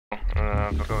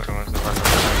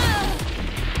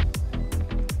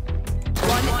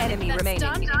One enemy remaining.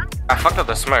 I fucked up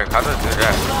the smoke. How did I do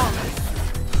that?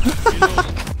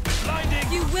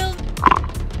 You will.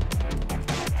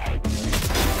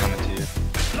 Coming to you.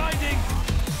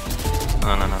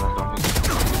 No, don't be.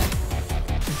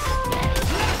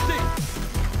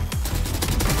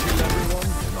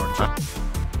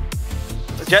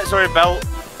 Jet, sorry, belt.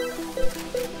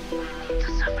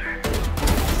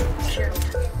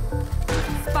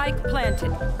 Spike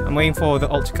planted. I'm waiting for the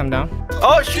ult to come down.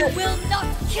 Oh You shit! will not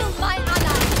kill my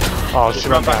ally. Oh, shit,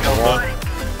 Run I'm back down the wall.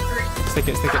 over. Stick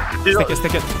it. He's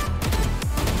Stick it.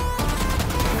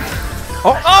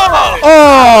 Oh!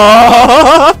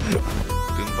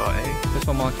 Goombot A. This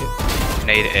one market.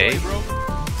 Nade A.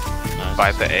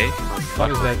 Viper A. What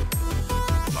is that?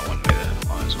 Not one way there.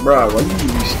 Might as well. Bro, why are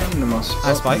you standing in my spot?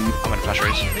 I spike. I'm gonna flash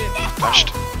race. Flashed.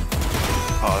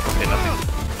 Oh, I've hit nothing.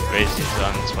 Race is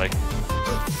done, Spike.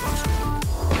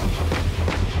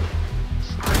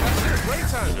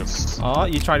 Oh,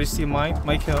 you try to steal my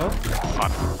kill.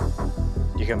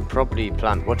 You can probably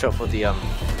plant. Watch out for the Yeah.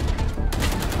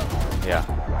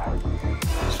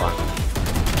 It's fine.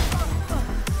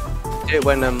 Do it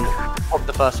when pop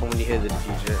the first one when you hear the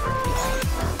DJ.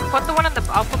 Put the one in the.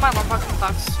 I'll put my one box in the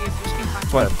box. See if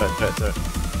there's One.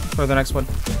 Throw the next one.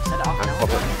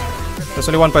 There's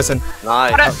only one person.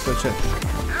 Nice. Oh, good shit.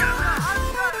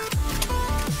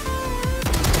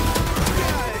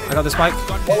 I got the spike.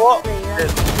 What?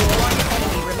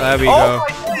 There we Oh go. my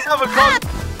God, he's avocado.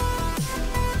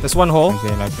 There's one hole.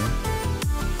 One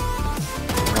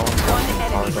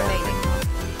enemy remaining.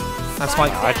 That's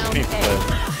spike. I just need to.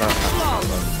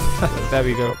 There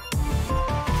we go.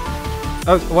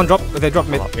 Oh, one drop. They dropped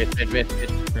mid. Mid.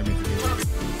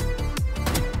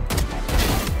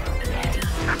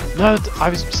 No, I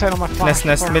was set on my flash.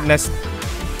 Nest, mid nest.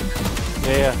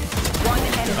 Yeah. One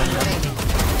enemy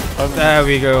remaining. There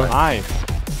we go. Nice.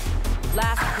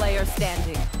 Last player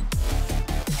standing.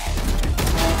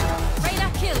 Reyna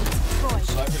killed.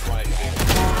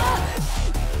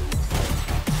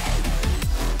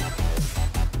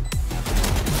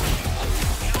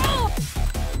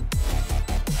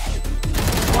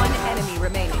 One enemy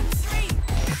remaining.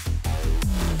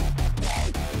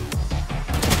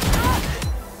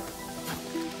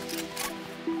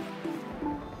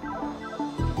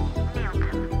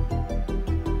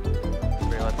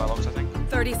 Realized by logs, I think.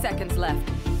 30 seconds left.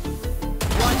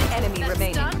 One enemy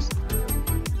remaining.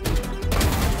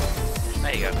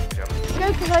 There you go. Good job.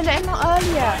 No, because I let him out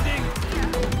earlier.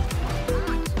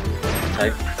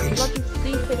 Take. Fucking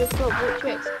stupid as well. What do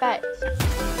you expect?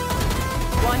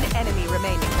 One enemy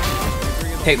remaining.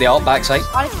 Take the ult backside.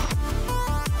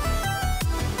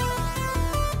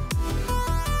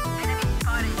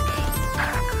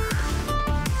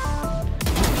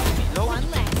 One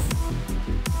less.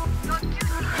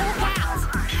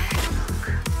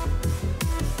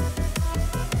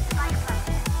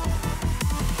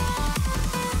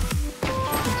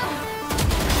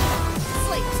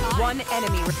 One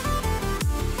enemy.